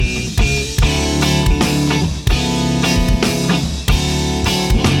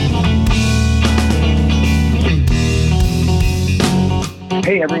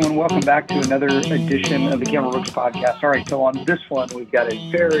everyone. Welcome back to another edition of the Cameron Brooks Podcast. All right, so on this one, we've got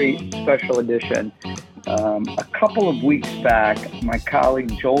a very special edition. A couple of weeks back, my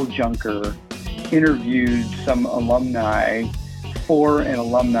colleague Joel Junker interviewed some alumni for an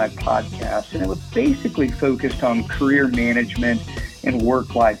alumni podcast, and it was basically focused on career management and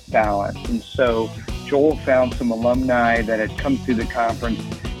work-life balance. And so Joel found some alumni that had come through the conference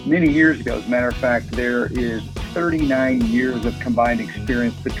many years ago. As a matter of fact, there is 39 years of combined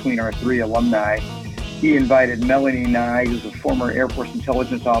experience between our three alumni. He invited Melanie Nye, who's a former Air Force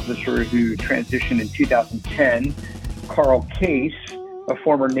intelligence officer who transitioned in 2010, Carl Case, a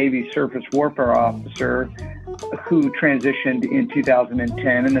former Navy surface warfare officer who transitioned in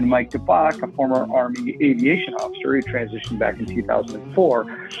 2010, and then Mike DeBach, a former Army aviation officer who transitioned back in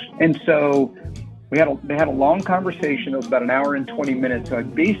 2004. And so they had a long conversation. It was about an hour and 20 minutes. So I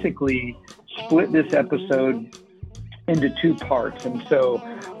basically split this episode into two parts. And so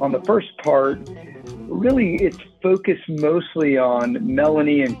on the first part, really it's focused mostly on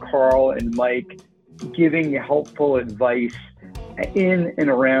Melanie and Carl and Mike giving helpful advice in and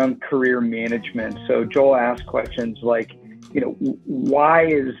around career management. So Joel asked questions like, why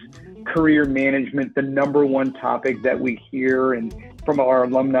is career management the number one topic that we hear and from our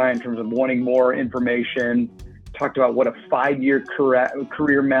alumni in terms of wanting more information? Talked about what a 5-year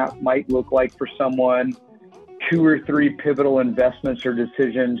career map might look like for someone, 2 or 3 pivotal investments or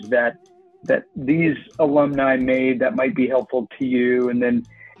decisions that these alumni made that might be helpful to you. And then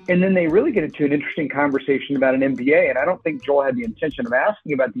they really get into an interesting conversation about an MBA. And I don't think Joel had the intention of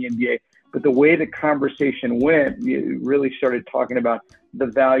asking about the MBA, but the way the conversation went, you really started talking about the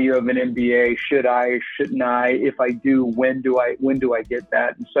value of an MBA. Should I, shouldn't I? If I do, when do I get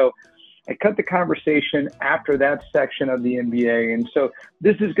that? And so I cut the conversation after that section of the MBA. And so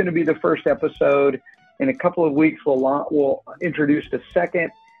this is going to be the first episode. In a couple of weeks, we'll introduce the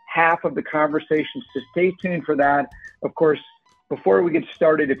second half of the conversation. So stay tuned for that. Of course, before we get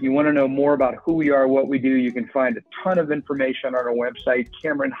started, if you want to know more about who we are, what we do, you can find a ton of information on our website,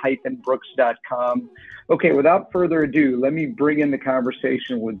 Cameron-Brooks.com. Okay, without further ado, let me bring in the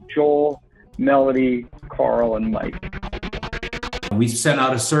conversation with Joel, Melody, Carl, and Mike. We sent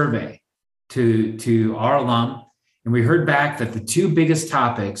out a survey to our alum, and we heard back that the two biggest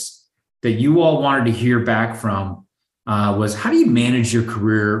topics that you all wanted to hear back from was how do you manage your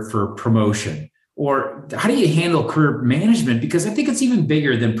career for promotion? Or how do you handle career management? Because I think it's even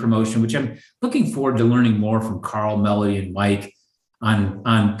bigger than promotion, which I'm looking forward to learning more from Carl, Melody, and Mike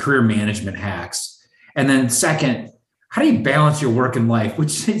on career management hacks. And then second, how do you balance your work and life?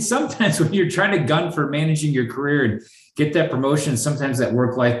 Which sometimes when you're trying to gun for managing your career and get that promotion, sometimes that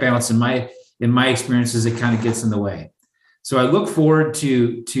work-life balance in my experiences, it kind of gets in the way. So I look forward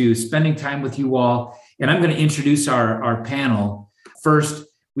to spending time with you all. And I'm going to introduce our panel. First,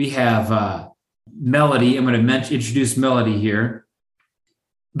 we have Melody. I'm going to introduce Melody here.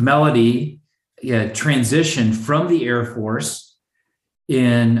 Melody transitioned from the Air Force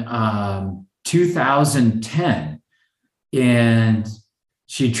in 2010, and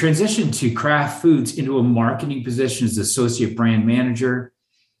she transitioned to Kraft Foods into a marketing position as associate brand manager.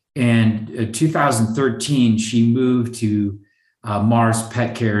 And in 2013, she moved to Mars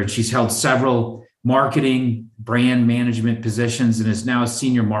Pet Care, and she's held several marketing brand management positions and is now a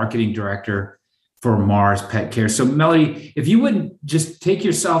senior marketing director for Mars Pet Care. So Melody, if you wouldn't just take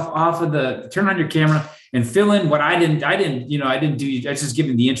yourself off of turn on your camera and fill in what I didn't do. I was just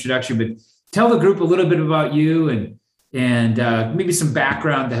giving the introduction, but tell the group a little bit about you and maybe some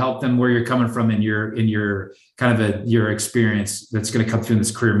background to help them where you're coming from in your kind of your experience that's going to come through in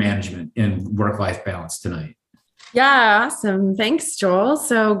this career management and work-life balance tonight. Yeah, awesome. Thanks, Joel.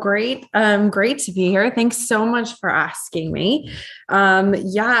 So great to be here. Thanks so much for asking me.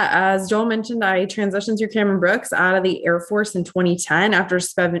 As Joel mentioned, I transitioned through Cameron Brooks out of the Air Force in 2010 after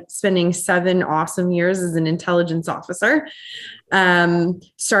spending 7 awesome years as an intelligence officer.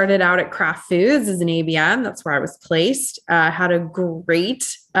 Started out at Kraft Foods as an ABM. That's where I was placed. Had a great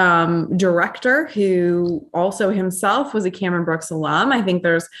director who also himself was a Cameron Brooks alum. I think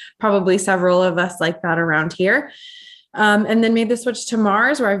there's probably several of us like that around here. And then made the switch to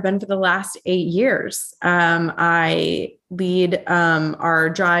Mars, where I've been for the last 8 years. I lead our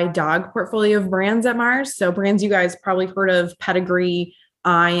dry dog portfolio of brands at Mars. So brands you guys probably heard of: Pedigree,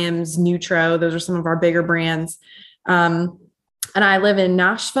 Iams, Nutro. Those are some of our bigger brands. And I live in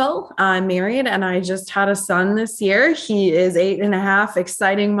Nashville. I'm married, and I just had a son this year. He is 8.5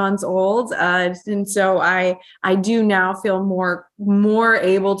 exciting months old. And so I do now feel more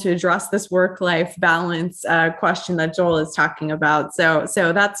able to address this work-life balance question that Joel is talking about. So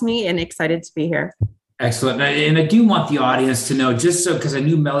that's me, and excited to be here. Excellent. And I do want the audience to know, just so, because I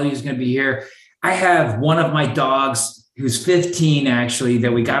knew Melody was going to be here, I have one of my dogs who's 15, actually,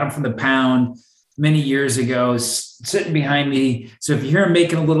 that we got him from the pound many years ago, sitting behind me. So if you hear him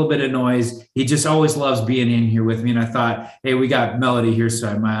making a little bit of noise, he just always loves being in here with me. And I thought, hey, we got Melody here, so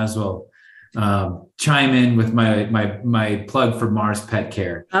I might as well chime in with my plug for Mars Pet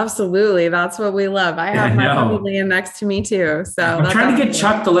Care. Absolutely. That's what we love. I have my puppy Liam next to me too. So I'm trying to get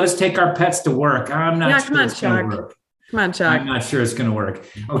Chuck to let us take our pets to work. I'm not sure it's going to work. Come on, Chuck. I'm not sure it's going to work.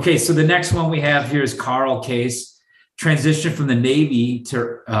 Okay. So the next one we have here is Carl Case, transitioned from the Navy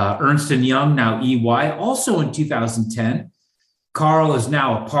to Ernst & Young, now EY, also in 2010. Carl is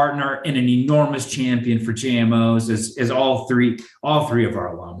now a partner and an enormous champion for JMOs, as all three of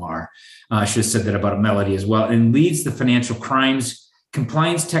our alum are. I should have said that about Melody as well, and leads the financial crimes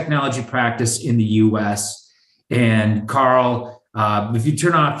compliance technology practice in the U.S. And Carl, if you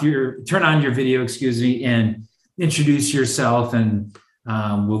turn on your video, and introduce yourself, and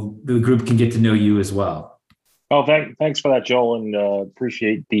the group can get to know you as well. Oh, thanks for that, Joel, and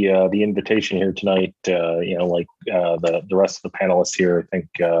appreciate the invitation here tonight. Like the rest of the panelists here, I think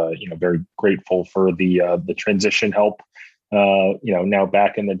very grateful for the transition help. Now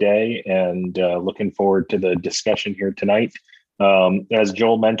back in the day, and looking forward to the discussion here tonight. As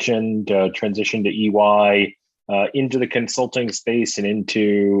Joel mentioned, transition to EY, into the consulting space and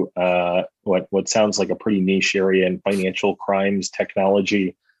into what sounds like a pretty niche area in financial crimes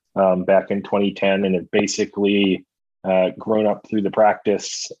technology. Back in 2010, and have basically grown up through the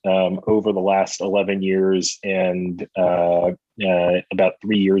practice over the last 11 years, and about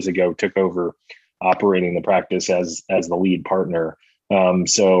 3 years ago took over operating the practice as the lead partner.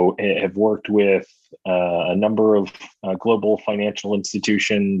 So have worked with a number of global financial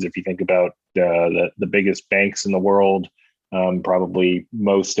institutions. If you think about the biggest banks in the world, probably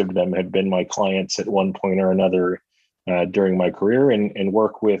most of them have been my clients at one point or another during my career, and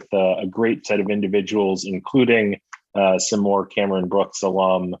work with a great set of individuals, including some more Cameron Brooks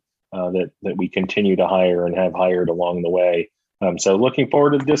alum that we continue to hire and have hired along the way. So looking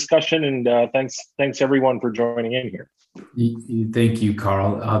forward to the discussion, and thanks everyone for joining in here. Thank you,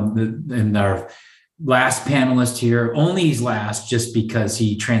 Carl. And our last panelist here, only he's last just because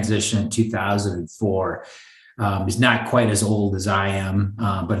he transitioned in 2004. He's not quite as old as I am,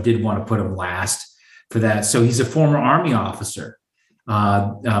 but I did want to put him last for that. So he's a former Army officer,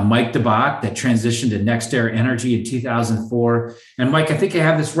 Mike DeBach, that transitioned to NextEra Energy in 2004. And Mike, I think I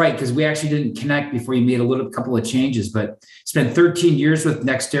have this right, because we actually didn't connect before you made a couple of changes, but spent 13 years with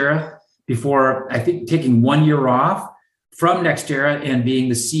NextEra before, I think, taking 1 year off from NextEra and being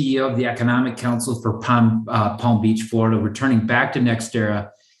the CEO of the Economic Council for Palm Beach, Florida, returning back to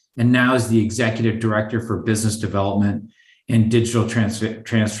NextEra, and now is the executive director for business development and digital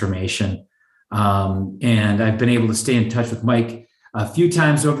transformation. And I've been able to stay in touch with Mike a few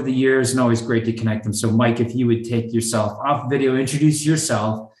times over the years, and always great to connect them. So Mike, if you would take yourself off video, introduce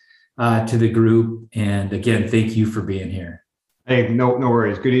yourself to the group. And again, thank you for being here. Hey, no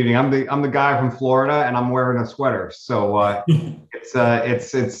worries. Good evening. I'm the guy from Florida, and I'm wearing a sweater. So it's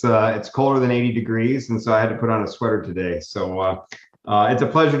colder than 80 degrees. And so I had to put on a sweater today. So it's a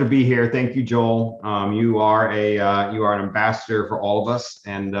pleasure to be here. Thank you, Joel. You are an ambassador for all of us,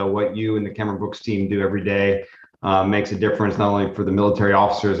 and what you and the Cameron Brooks team do every day makes a difference, not only for the military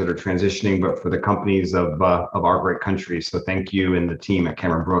officers that are transitioning, but for the companies of our great country. So thank you and the team at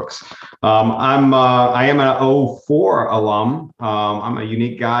Cameron Brooks. I am an 04 alum. I'm a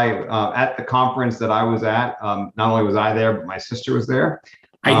unique guy. At the conference that I was at, not only was I there, but my sister was there.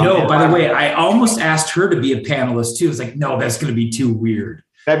 I know, by the way, I almost asked her to be a panelist too. I was like, no, that's going to be too weird.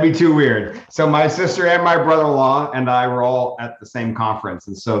 That'd be too weird. So my sister and my brother-in-law and I were all at the same conference.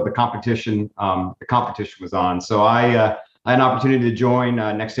 And so the competition was on. So I had an opportunity to join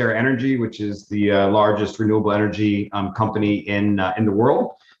NextEra Energy, which is the largest renewable energy company in the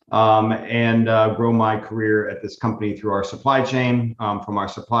world. And grow my career at this company through our supply chain, from our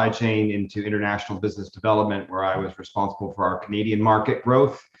supply chain into international business development, where I was responsible for our Canadian market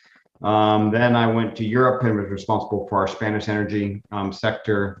growth. Then I went to Europe and was responsible for our Spanish energy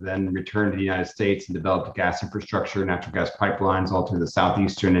sector, then returned to the United States and developed gas infrastructure, natural gas pipelines all through the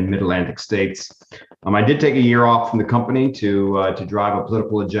southeastern and mid-Atlantic states. I did take a year off from the company to drive a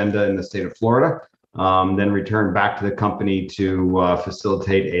political agenda in the state of Florida. Then returned back to the company to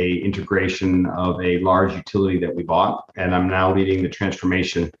facilitate a integration of a large utility that we bought. And I'm now leading the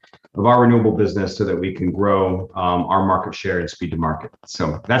transformation of our renewable business so that we can grow our market share and speed to market.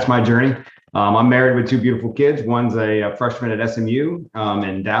 So that's my journey. I'm married with two beautiful kids. One's a freshman at SMU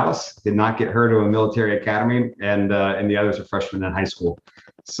in Dallas, did not get her to a military academy, and the other's a freshman in high school.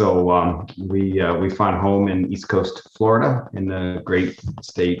 We find home in East Coast Florida in the great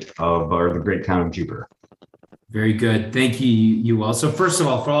the great town of Jupiter. Very good. Thank you, you all. So first of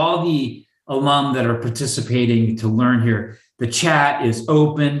all, for all the alum that are participating to learn here, the chat is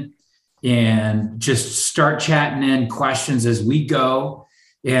open and just start chatting in questions as we go.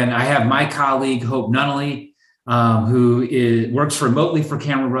 And I have my colleague, Hope Nunnally, who works remotely for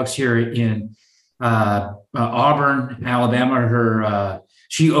Cameron Brooks here in Auburn, Alabama.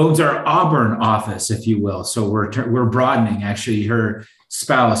 She owns our Auburn office, if you will. So we're broadening. Actually, her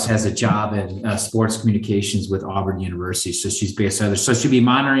spouse has a job in sports communications with Auburn University. So she's based there. So she'll be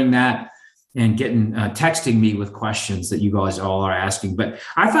monitoring that and texting me with questions that you guys all are asking. But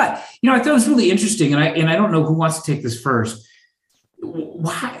I thought it was really interesting. And I don't know who wants to take this first.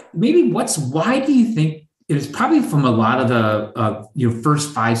 Why do you think it is probably from a lot of the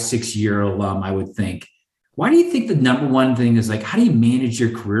first 5-6 year alum, I would think. Why do you think the number one thing is how do you manage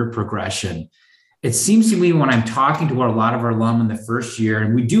your career progression? It seems to me when I'm talking to a lot of our alum in the first year,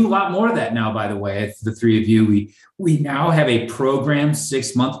 and we do a lot more of that now, by the way, the three of you, we now have a programmed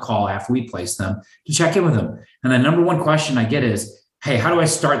 6-month call after we place them to check in with them. And the number one question I get is, hey, how do I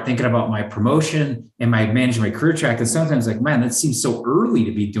start thinking about my promotion and managing my career track? And sometimes man, that seems so early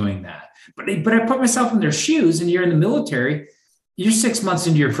to be doing that. But I put myself in their shoes, and you're in the military, you're 6 months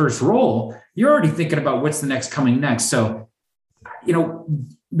into your first role, you're already thinking about what's the next coming next. So,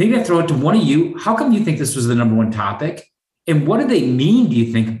 maybe I throw it to one of you. How come you think this was the number one topic? And what do they mean, do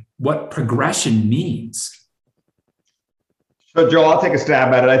you think, what progression means? So, Joel, I'll take a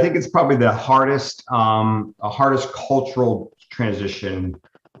stab at it. I think it's probably the hardest cultural transition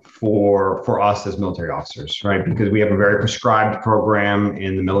for us as military officers, right? Because we have a very prescribed program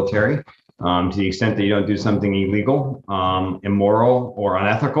in the military. To the extent that you don't do something illegal, immoral, or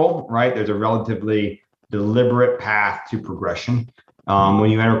unethical, right? There's a relatively deliberate path to progression. When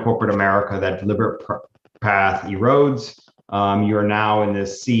you enter corporate America, that deliberate path erodes. You are now in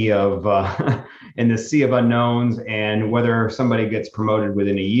this sea of unknowns, and whether somebody gets promoted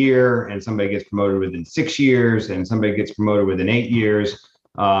within a year, and somebody gets promoted within 6 years, and somebody gets promoted within 8 years,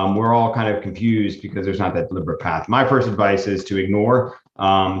 we're all kind of confused because there's not that deliberate path. My first advice is to ignore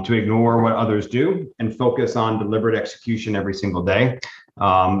what others do and focus on deliberate execution every single day.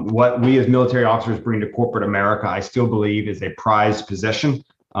 What we as military officers bring to corporate America, I still believe, is a prized possession.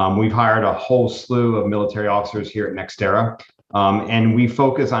 We've hired a whole slew of military officers here at NextEra, and we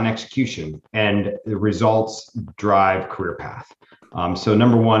focus on execution, and the results drive career path. So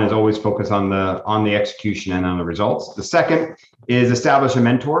number one is always focus on the execution and on the results. The second is establish a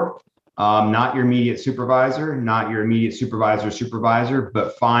mentor. Not your immediate supervisor,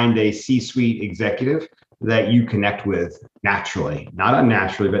 but find a C-suite executive that you connect with naturally, not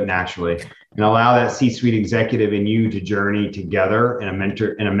unnaturally, but naturally, and allow that C-suite executive and you to journey together in a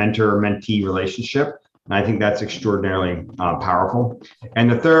mentor-mentee relationship. And I think that's extraordinarily powerful.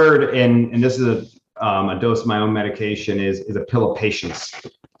 And the third, and this is a dose of my own medication, is a pill of patience.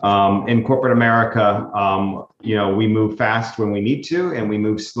 In corporate America, we move fast when we need to, and we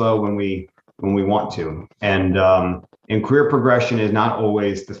move slow when we want to. And career progression is not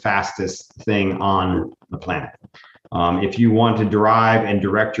always the fastest thing on the planet. If you want to drive and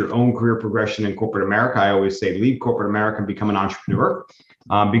direct your own career progression in corporate America, I always say leave corporate America and become an entrepreneur,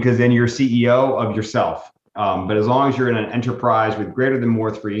 because then you're CEO of yourself. But as long as you're in an enterprise with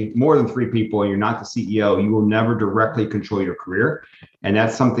more than three people, and you're not the CEO, you will never directly control your career. And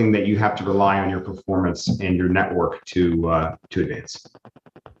that's something that you have to rely on your performance and your network to advance.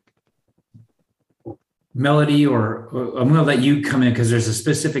 Melody, or I'm going to let you come in because there's a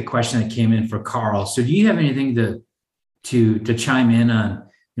specific question that came in for Carl. So do you have anything to chime in on,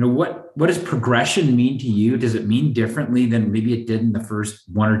 what does progression mean to you? Does it mean differently than maybe it did in the first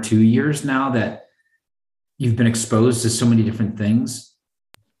 1 or 2 years now that you've been exposed to so many different things?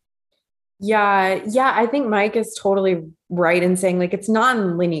 Yeah. I think Mike is totally right in saying it's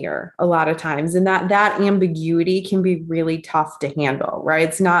non-linear a lot of times, and that ambiguity can be really tough to handle, right?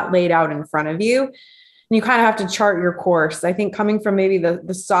 It's not laid out in front of you. And you kind of have to chart your course. I think coming from maybe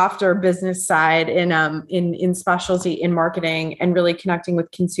the softer business side in specialty in marketing and really connecting with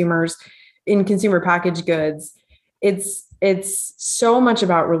consumers in consumer packaged goods, it's so much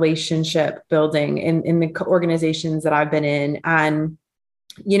about relationship building in the organizations that I've been in. And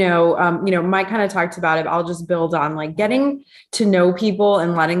Mike kind of talked about it. I'll just build on getting to know people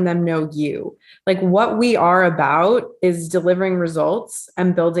and letting them know you. What we are about is delivering results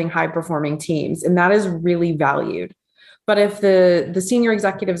and building high performing teams. And that is really valued. But if the senior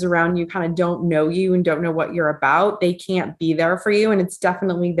executives around you kind of don't know you and don't know what you're about, they can't be there for you. And it's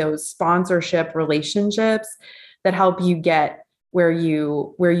definitely those sponsorship relationships that help you get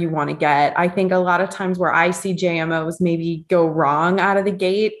you want to get. I think a lot of times where I see JMOs maybe go wrong out of the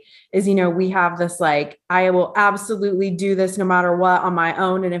gate is, we have this like, I will absolutely do this no matter what on my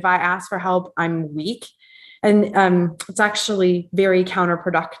own. And if I ask for help, I'm weak. And it's actually very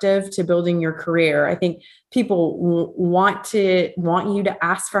counterproductive to building your career. I think people want you to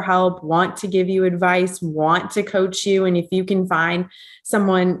ask for help, want to give you advice, want to coach you. And if you can find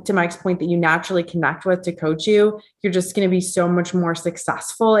someone, to Mike's point, that you naturally connect with to coach you, you're just going to be so much more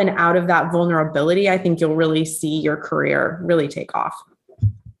successful. And out of that vulnerability, I think you'll really see your career really take off.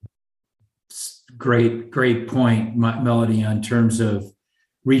 Great point, Melody, in terms of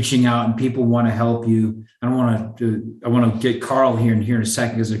reaching out and people want to help you. I want to get Carl here in a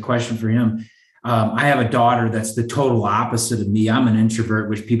second because there's a question for him. I have a daughter that's the total opposite of me. I'm an introvert,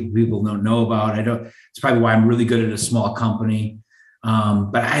 which people don't know about. It's probably why I'm really good at a small company.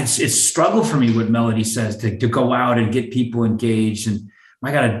 But it's a struggle for me, what Melody says, to go out and get people engaged. And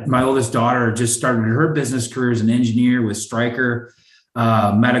my oldest daughter just started her business career as an engineer with Stryker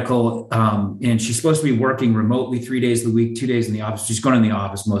Medical. And she's supposed to be working remotely 3 days of the week, 2 days in the office. She's going in the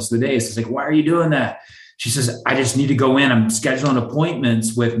office most of the days. It's like, why are you doing that? She says, I just need to go in. I'm scheduling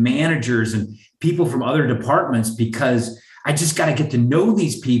appointments with managers and people from other departments because I just got to get to know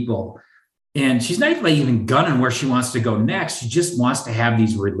these people. And she's not even gunning where she wants to go next. She just wants to have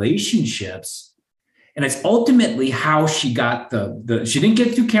these relationships. And it's ultimately how she got she didn't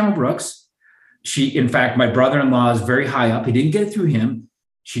get through Cameron Brooks. In fact, my brother-in-law is very high up. He didn't get it through him.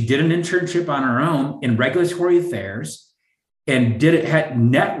 She did an internship on her own in regulatory affairs and had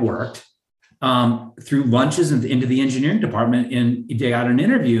networked through lunches into the engineering department, and they got an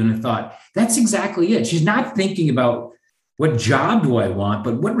interview. And I thought, that's exactly it. She's not thinking about what job do I want,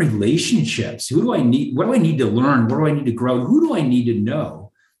 but what relationships? Who do I need? What do I need to learn? Where do I need to grow? Who do I need to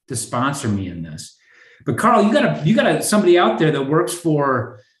know to sponsor me in this? But Carl, you got somebody out there that works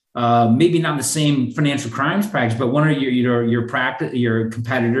for maybe not the same financial crimes practice, but one of your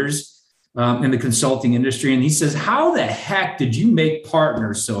competitors in the consulting industry, and he says, "How the heck did you make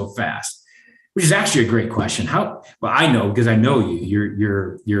partners so fast?" Which is actually a great question. Well, I know because I know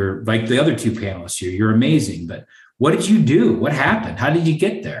you. You're like the other two panelists here. You're amazing. But what did you do? What happened? How did you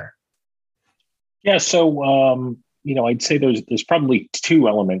get there? Yeah, so I'd say there's probably two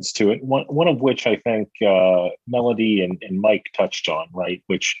elements to it. One of which I think Melody and Mike touched on, right?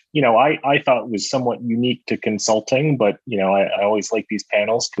 Which I thought was somewhat unique to consulting, but I always like these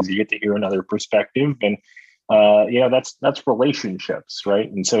panels because you get to hear another perspective, and that's relationships, right?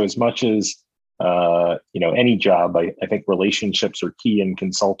 And so as much as any job, I think relationships are key in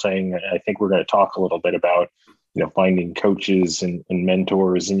consulting. I think we're going to talk a little bit about, finding coaches and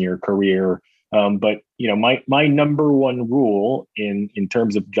mentors in your career. But my number one rule in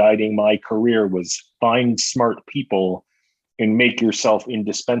terms of guiding my career was find smart people and make yourself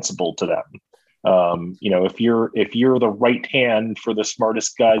indispensable to them. If you're the right hand for the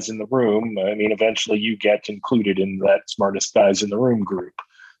smartest guys in the room, eventually you get included in that smartest guys in the room group.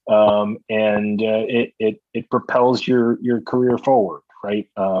 And it propels your career forward, right?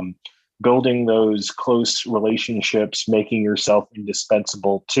 Building those close relationships, making yourself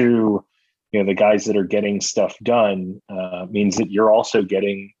indispensable to, the guys that are getting stuff done, means that you're also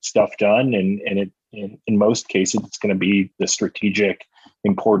getting stuff done. And in most cases, it's going to be the strategic,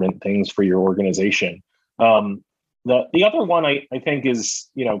 important things for your organization. The other one I think is,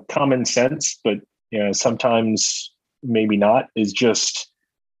 common sense, but, sometimes maybe not, is just,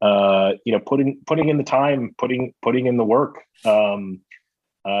 putting in the time, putting in the work. Some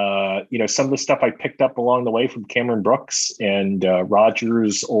of the stuff I picked up along the way from Cameron Brooks and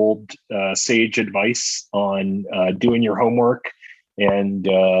Roger's old sage advice on doing your homework and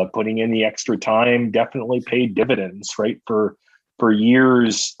putting in the extra time definitely paid dividends, right? For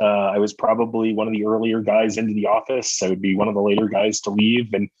years, I was probably one of the earlier guys into the office. I would be one of the later guys to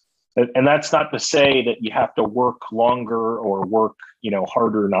leave. And that's not to say that you have to work longer or work,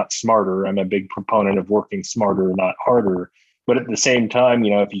 harder, not smarter. I'm a big proponent of working smarter, not harder. But at the same time,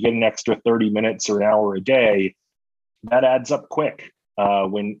 if you get an extra 30 minutes or an hour a day, that adds up quick.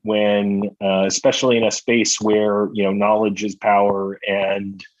 When especially in a space where, knowledge is power,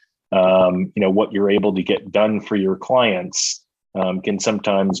 and, what you're able to get done for your clients can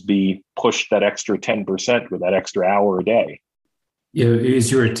sometimes be pushed that extra 10% with that extra hour a day.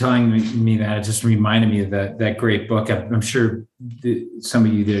 As you were telling me that, it just reminded me of that great book. I'm sure some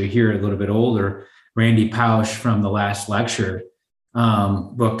of you that are here a little bit older, Randy Pausch from the last lecture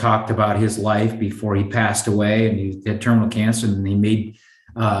book talked about his life before he passed away, and he had terminal cancer, and he made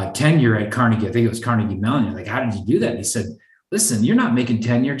tenure at Carnegie. I think it was Carnegie Mellon. Like, how did you do that? And he said, listen, you're not making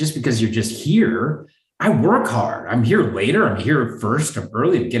tenure just because you're just here. I work hard. I'm here later. I'm here first. I'm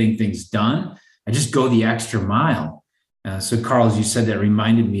early. I'm getting things done. I just go the extra mile. So Carl, as you said, that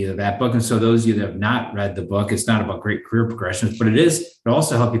reminded me of that book. And so those of you that have not read the book, it's not about great career progressions, but it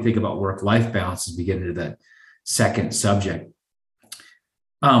also help you think about work-life balance as we get into that second subject.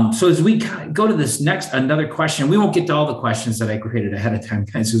 So as we go to this another question, we won't get to all the questions that I created ahead of time,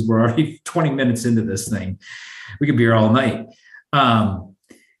 guys, because we're already 20 minutes into this thing. We could be here all night.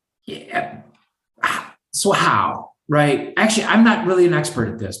 So how, right? Actually, I'm not really an expert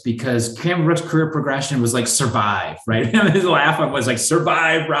at this because Cameron Brooks' career progression was like survive, right? His laugh was like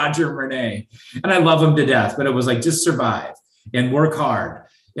survive Roger and Renee. And I love him to death, but it was like just survive and work hard.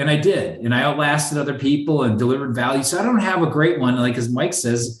 And I did, and I outlasted other people and delivered value. So I don't have a great one, like as Mike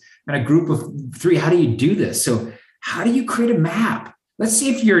says, in a group of 3, how do you do this? So how do you create a map? Let's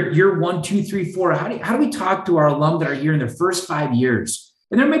see if you're year 1, 2, 3, 4. How do we talk to our alum that are here in their first 5 years?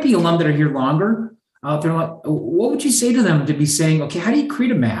 And there might be alum that are here longer out there. Like, what would you say to them to be saying, okay, how do you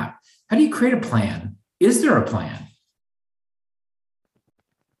create a map? How do you create a plan? Is there a plan?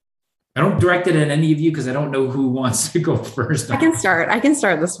 I don't direct it at any of you because I don't know who wants to go first. I can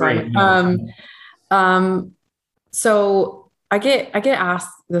start this one. So I get asked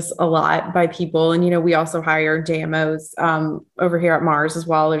this a lot by people, and we also hire JMOs over here at Mars as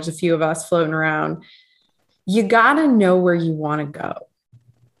well. There's a few of us floating around. You got to know where you want to go.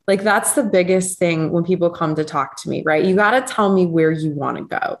 Like that's the biggest thing when people come to talk to me, right? You got to tell me where you want to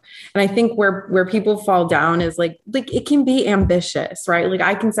go. And I think where people fall down is like it can be ambitious, right? Like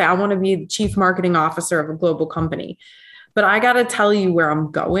I can say, I want to be the chief marketing officer of a global company, but I got to tell you where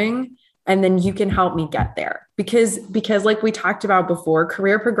I'm going. And then you can help me get there because like we talked about before,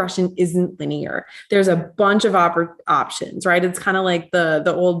 career progression isn't linear. There's a bunch of options, right? It's kind of like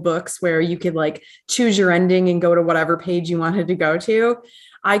the old books where you could like choose your ending and go to whatever page you wanted to go to.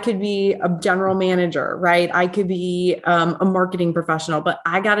 I could be a general manager, right? I could be a marketing professional, but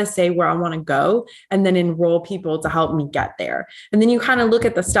I got to say where I want to go and then enroll people to help me get there. And then you kind of look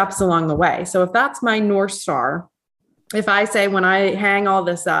at the steps along the way. So if that's my North Star, if I say when I hang all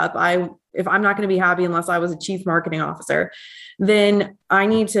this up, if I'm not going to be happy unless I was a chief marketing officer, then I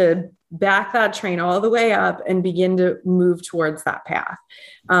need to back that train all the way up and begin to move towards that path.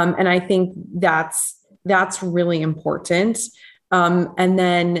 And I think that's really important. And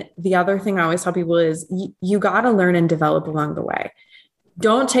then the other thing I always tell people is you got to learn and develop along the way.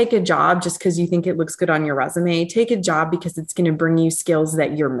 Don't take a job just because you think it looks good on your resume. Take a job because it's going to bring you skills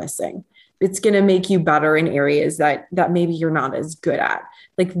that you're missing. It's going to make you better in areas that maybe you're not as good at.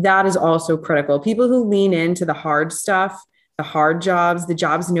 Like that is also critical. People who lean into the hard stuff, the hard jobs, the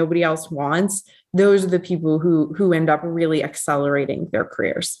jobs nobody else wants, those are the people who end up really accelerating their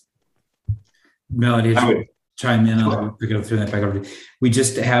careers. Melody, chime in on that back over. We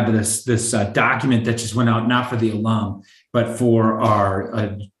just have this document that just went out, not for the alum, but for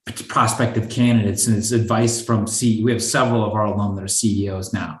our prospective candidates, and it's advice from we have several of our alum that are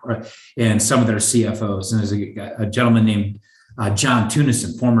CEOs now, right? And some of them are CFOs. And there's a gentleman named John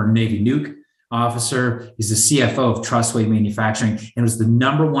Tunison, former Navy nuke officer. He's the CFO of Trustway Manufacturing, and it was the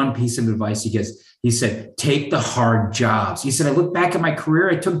number one piece of advice he gives. He said, take the hard jobs. He said, I look back at my career,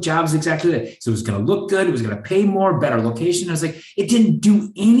 I took jobs exactly that. So it was going to look good. It was going to pay more, better location. I was like, it didn't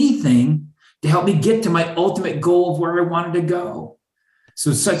do anything to help me get to my ultimate goal of where I wanted to go.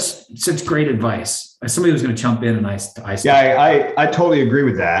 So such great advice. Somebody was going to jump in, and I totally agree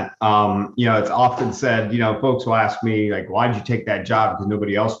with that. It's often said, folks will ask me like, why did you take that job? Because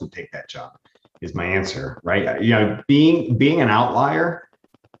nobody else would take that job is my answer, right? Being an outlier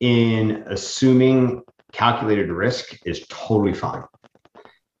in assuming calculated risk is totally fine.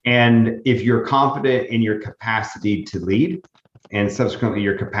 And if you're confident in your capacity to lead and subsequently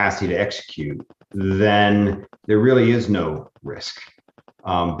your capacity to execute, then there really is no risk.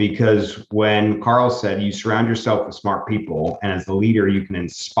 Because when Carl said you surround yourself with smart people, and as the leader, you can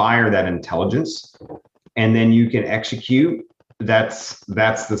inspire that intelligence, and then you can execute. That's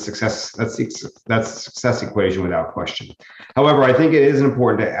the success. That's the success equation without question. However, I think it is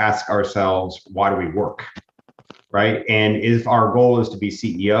important to ask ourselves, why do we work, right? And if our goal is to be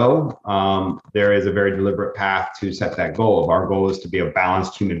CEO, there is a very deliberate path to set that goal. If our goal is to be a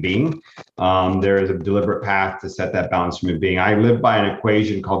balanced human being, there is a deliberate path to set that balanced human being. I live by an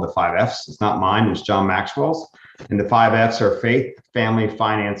equation called the 5 F's. It's not mine, it's John Maxwell's. And the 5 F's are faith, family,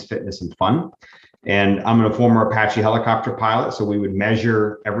 finance, fitness, and fun. And I'm a former Apache helicopter pilot, so we would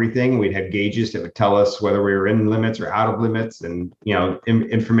measure everything. We'd have gauges that would tell us whether we were in limits or out of limits, and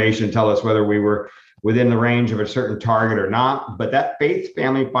information tell us whether we were within the range of a certain target or not. But that faith,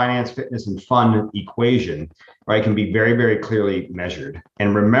 family, finance, fitness, and fun equation, right, can be very, very clearly measured.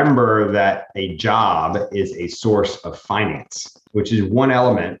 And remember that a job is a source of finance, which is one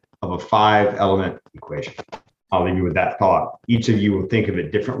element of a 5-element equation. I'll leave you with that thought. Each of you will think of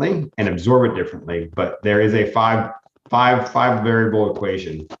it differently and absorb it differently, but there is a five variable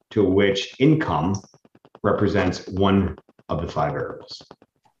equation to which income represents one of the 5 variables.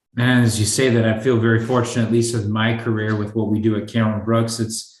 And as you say that, I feel very fortunate, at least with my career, with what we do at Cameron Brooks.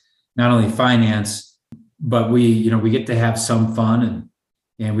 It's not only finance, but we get to have some fun,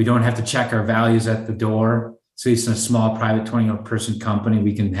 and we don't have to check our values at the door. So at least in a small private 20-person company,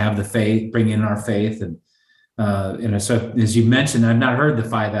 we can have the faith, bring in our faith. And so as you mentioned, I've not heard the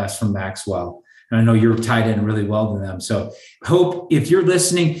 5S from Maxwell, and I know you're tied in really well to them. So Hope, if you're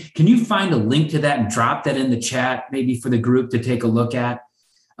listening, can you find a link to that and drop that in the chat, maybe for the group to take a look at?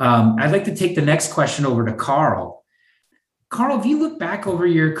 I'd like to take the next question over to Carl. Carl, if you look back over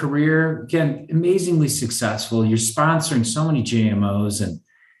your career, again, amazingly successful, you're sponsoring so many JMOs and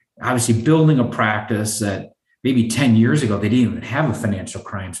obviously building a practice that maybe 10 years ago, they didn't even have a financial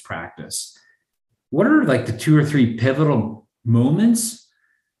crimes practice. What are like the 2 or 3 pivotal moments,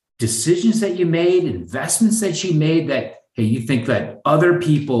 decisions that you made, investments that you made that, hey, you think that other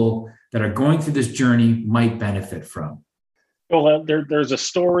people that are going through this journey might benefit from? Well, there's a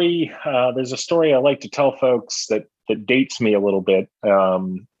story. There's a story I like to tell folks that dates me a little bit.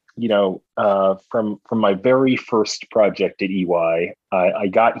 From my very first project at EY, I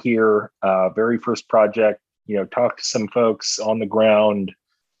got here. Very first project. Talked to some folks on the ground.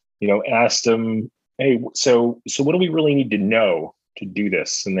 Asked them, hey, so what do we really need to know to do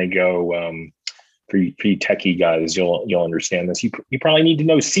this? And they go, for you techie guys, you'll understand this. You probably need to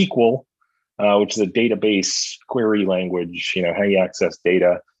know SQL. Which is a database query language, how you access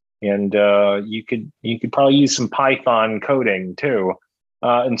data. And you could probably use some Python coding too.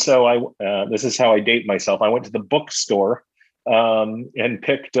 And so this is how I date myself. I went to the bookstore and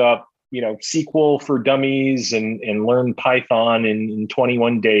picked up, SQL for Dummies and learned Python in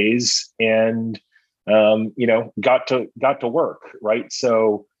 21 days and, got to work, right?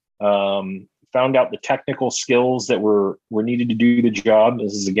 So found out the technical skills that were needed to do the job.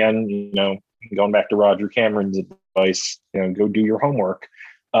 This is, again, going back to Roger Cameron's advice, go do your homework,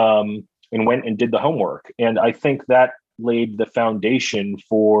 and went and did the homework. And I think that laid the foundation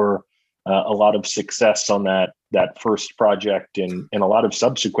for a lot of success on that first project and a lot of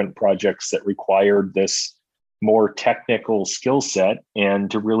subsequent projects that required this more technical skill set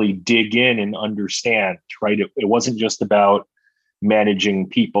and to really dig in and understand, right? It wasn't just about managing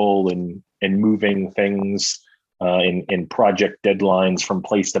people and moving things in project deadlines from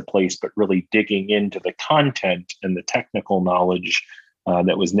place to place, but really digging into the content and the technical knowledge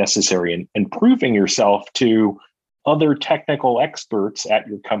that was necessary and proving yourself to other technical experts at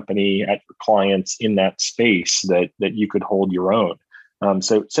your company, at your clients in that space that you could hold your own.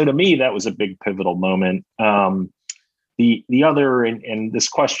 So to me, that was a big pivotal moment. The other, and this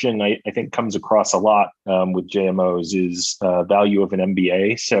question I think comes across a lot with JMOs, is value of an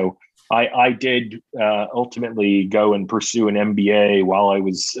MBA. So I did ultimately go and pursue an MBA while I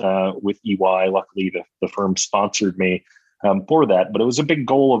was with EY. Luckily, the firm sponsored me for that, but it was a big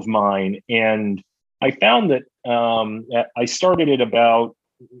goal of mine. And I found that I started at about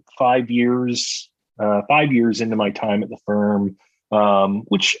 5 years into my time at the firm,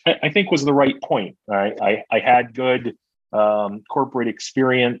 which I think was the right point. I had good corporate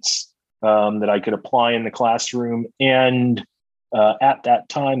experience that I could apply in the classroom. And at that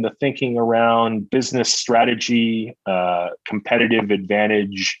time, the thinking around business strategy, competitive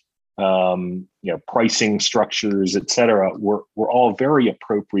advantage, pricing structures, et cetera, were all very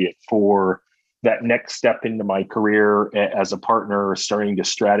appropriate for that next step into my career as a partner, starting to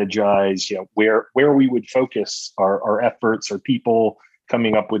strategize, where we would focus our efforts, our people,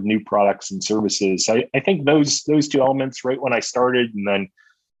 coming up with new products and services. I think those two elements right when I started, and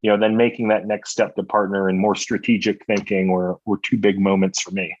then making that next step to partner and more strategic thinking were two big moments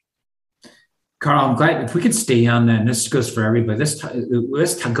for me. Carl, I'm glad if we could stay on that, and this goes for everybody.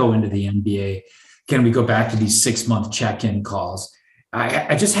 Let's go into the MBA. Can we go back to these 6-month check-in calls?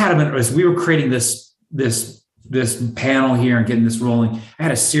 I just had them as we were creating this panel here and getting this rolling. I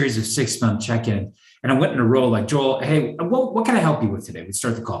had a series of 6-month check-in, and I went in a row like, Joel, hey, what can I help you with today? We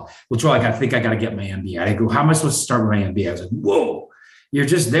start the call. Well, Joel, I think I got to get my MBA. I go, how am I supposed to start with my MBA? I was like, whoa, you're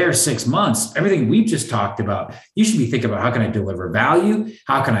just there 6 months. Everything we've just talked about, you should be thinking about how can I deliver value?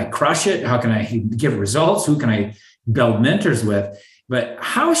 How can I crush it? How can I give results? Who can I build mentors with? But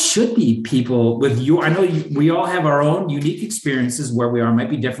how should be people with you? I know we all have our own unique experiences where we are, might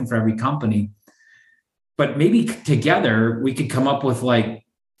be different for every company. but maybe together we could come up with like,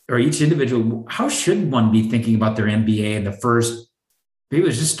 or each individual, how should one be thinking about their MBA in the first, maybe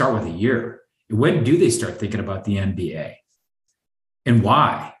let's just start with a year. When do they start thinking about the MBA and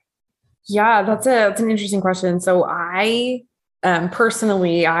why? Yeah, that's an interesting question. So I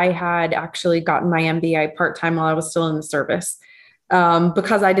personally, I had actually gotten my MBA part-time while I was still in the service.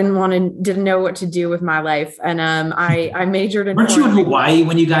 Because I didn't know what to do with my life. And I majored in. Weren't you in Hawaii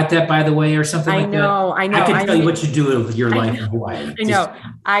when you got that, by the way, or something like that? I know. I can tell you what you do with your life in Hawaii. I know.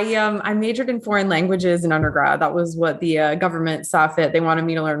 I majored in foreign languages in undergrad. That was what the government saw fit. They wanted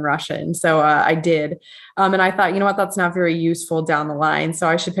me to learn Russian. So I did. And I thought, you know what, that's not very useful down the line. So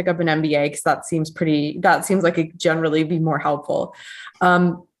I should pick up an MBA because that seems like it generally be more helpful.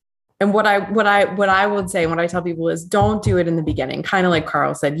 And what I would say, and what I tell people is don't do it in the beginning. Kind of like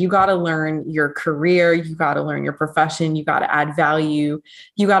Carl said, you got to learn your career. You got to learn your profession. You got to add value.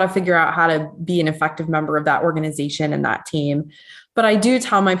 You got to figure out how to be an effective member of that organization and that team. But I do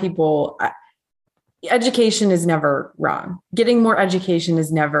tell my people, education is never wrong. Getting more education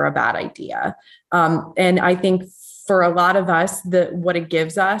is never a bad idea. And I think for a lot of us, what it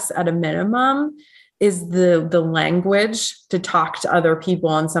gives us at a minimum is the language to talk to other people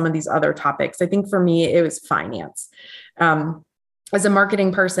on some of these other topics. I think for me, it was finance. As a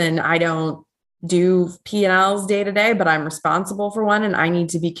marketing person, I don't do P&Ls day to day, but I'm responsible for one and I need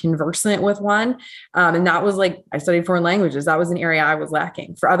to be conversant with one. And that was like, I studied foreign languages. That was an area I was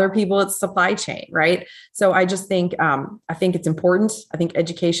lacking. For other people, it's supply chain, right? So I just think, I think it's important. I think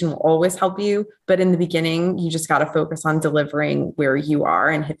education will always help you, but in the beginning, you just got to focus on delivering where you are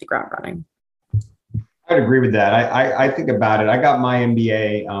and hit the ground running. I'd agree with that. I think about it. I got my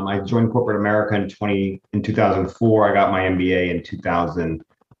MBA. I joined corporate America in 2004. I got my MBA in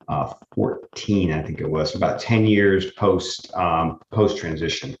 2014, I think it was, about 10 years post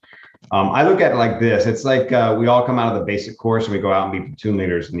transition. I look at it like this. It's like we all come out of the basic course and we go out and be platoon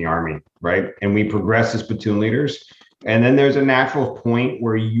leaders in the Army, right? And we progress as platoon leaders. And then there's a natural point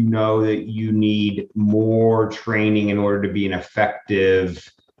where you know that you need more training in order to be an effective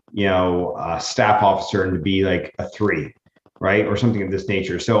staff officer and to be like a 3, right? Or something of this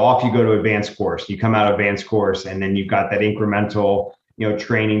nature. So off you go to advanced course, you come out of advanced course, and then you've got that incremental,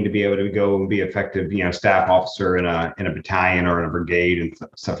 training to be able to go and be effective, staff officer in a battalion or in a brigade and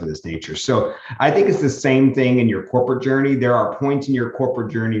stuff of this nature. So I think it's the same thing in your corporate journey. There are points in your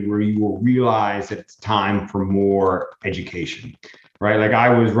corporate journey where you will realize that it's time for more education. Right. Like I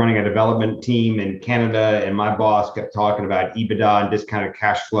was running a development team in Canada and my boss kept talking about EBITDA and discounted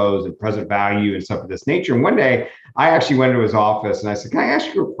cash flows and present value and stuff of this nature. And one day I actually went into his office and I said, can I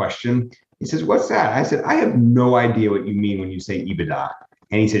ask you a question? He says, what's that? I said, I have no idea what you mean when you say EBITDA.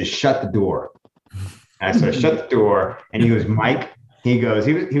 And he said, shut the door. And I said, shut the door. And he goes, Mike, he was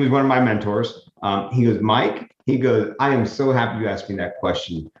one of my mentors. He goes, Mike, he goes, I am so happy you asked me that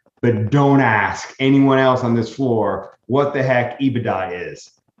question, but don't ask anyone else on this floor what the heck EBITDA is.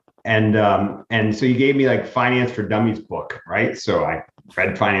 And so he gave me like Finance for Dummies book, right? So I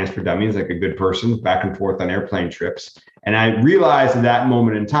read Finance for Dummies like a good person, back and forth on airplane trips. And I realized at that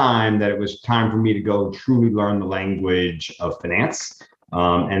moment in time that it was time for me to go truly learn the language of finance.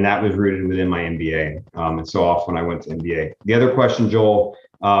 And that was rooted within my MBA. And so off when I went to MBA. The other question, Joel,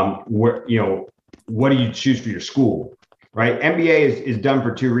 what do you choose for your school? Right? MBA is done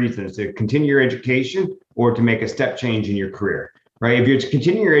for 2 reasons: to continue your education or to make a step change in your career. Right? If you're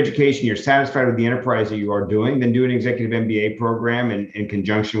continuing your education, you're satisfied with the enterprise that you are doing, then do an executive MBA program in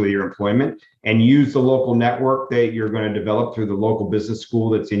conjunction with your employment and use the local network that you're going to develop through the local business school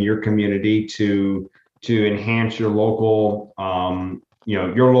that's in your community to enhance your local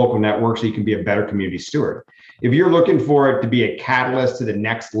your local network so you can be a better community steward. If you're looking for it to be a catalyst to the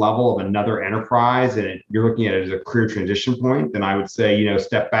next level of another enterprise and you're looking at it as a career transition point, then I would say,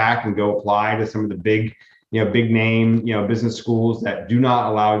 step back and go apply to some of the big name, business schools that do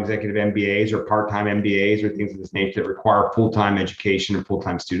not allow executive MBAs or part-time MBAs or things of this nature that require full-time education or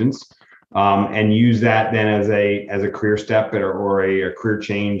full-time students, and use that then as a career step or a career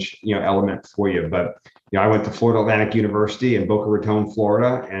change, element for you. But I went to Florida Atlantic University in Boca Raton,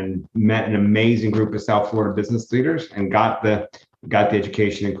 Florida, and met an amazing group of South Florida business leaders and got the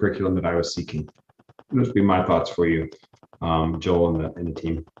education and curriculum that I was seeking. Those would be my thoughts for you, Joel and the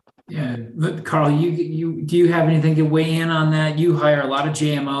team. Yeah, but Carl, do you have anything to weigh in on that? You hire a lot of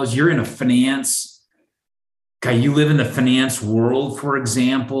JMOs. You're in a finance. Okay, you live in the finance world, for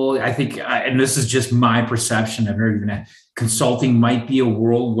example. I think, and this is just my perception, I've never even had, consulting might be a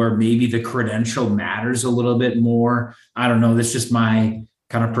world where maybe the credential matters a little bit more. I don't know. That's just my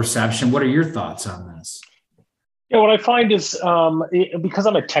kind of perception. What are your thoughts on this? Yeah, what I find is because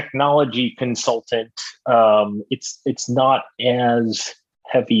I'm a technology consultant, it's not as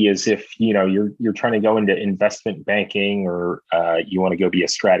heavy as if you're trying to go into investment banking or you want to go be a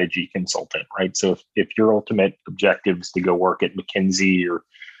strategy consultant, right? So if your ultimate objective is to go work at McKinsey or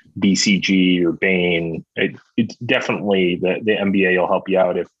BCG or Bain, it's definitely the MBA will help you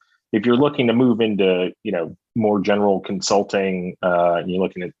out. If you're looking to move into more general consulting, and you're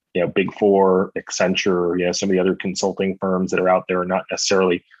looking at Big Four, Accenture, some of the other consulting firms that are out there, not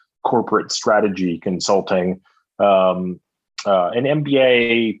necessarily corporate strategy consulting. An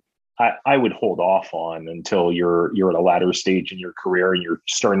MBA, I would hold off on until you're at a latter stage in your career and you're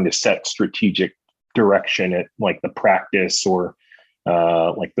starting to set strategic direction at like the practice or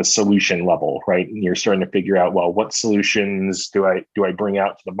like the solution level, right? And you're starting to figure out, well, what solutions do I bring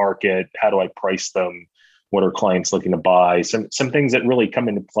out to the market? How do I price them? What are clients looking to buy? Some things that really come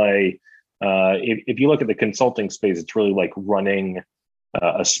into play. If you look at the consulting space, it's really like running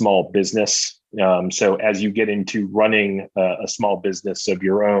a small business. So as you get into running a small business of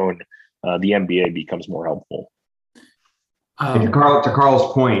your own, the MBA becomes more helpful. To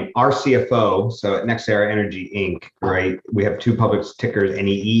Carl's point, our CFO, so at NextEra Energy Inc., right, we have two public tickers,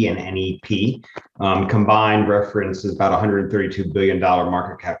 NEE and NEP. Combined reference is about $132 billion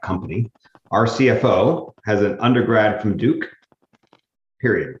market cap company. Our CFO has an undergrad from Duke,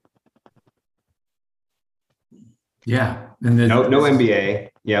 period. Yeah. And no MBA.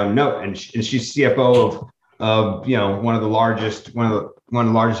 No. And she's CFO of one of the largest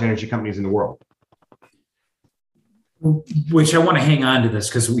energy companies in the world. Which I want to hang on to this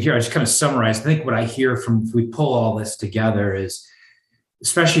because I just kind of summarize. I think what I hear from, if we pull all this together, is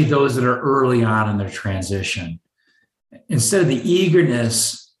especially those that are early on in their transition, instead of the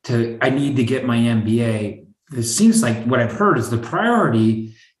eagerness to, I need to get my MBA, it seems like what I've heard is the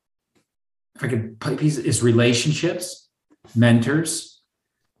priority, if I could put these, is relationships, mentors,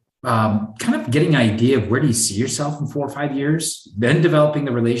 kind of getting an idea of where do you see yourself in 4 or 5 years, then developing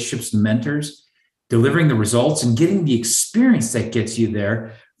the relationships and mentors, delivering the results and getting the experience that gets you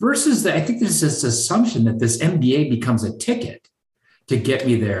there versus I think there's this assumption that this MBA becomes a ticket to get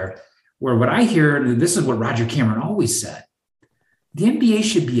me there. Where what I hear, and this is what Roger Cameron always said, the MBA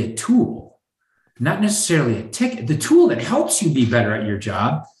should be a tool, not necessarily a ticket, the tool that helps you be better at your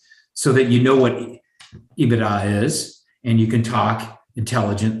job so that you know what EBITDA is and you can talk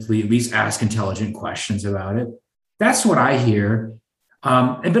intelligently, at least ask intelligent questions about it. That's what I hear.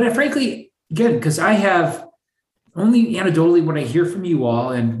 But frankly, again, because I have only anecdotally what I hear from you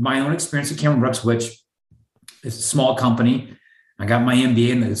all and my own experience at Cameron Brooks, which is a small company. I got my MBA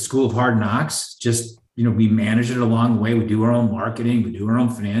in the School of Hard Knocks. Just, we manage it along the way. We do our own marketing. We do our own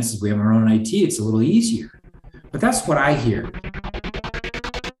finances. We have our own IT. It's a little easier. But that's what I hear.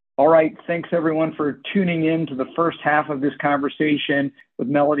 All right. Thanks, everyone, for tuning in to the first half of this conversation with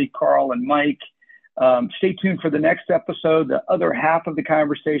Melody, Carl, and Mike. Stay tuned for the next episode. The other half of the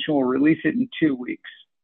conversation, we'll release it in 2 weeks.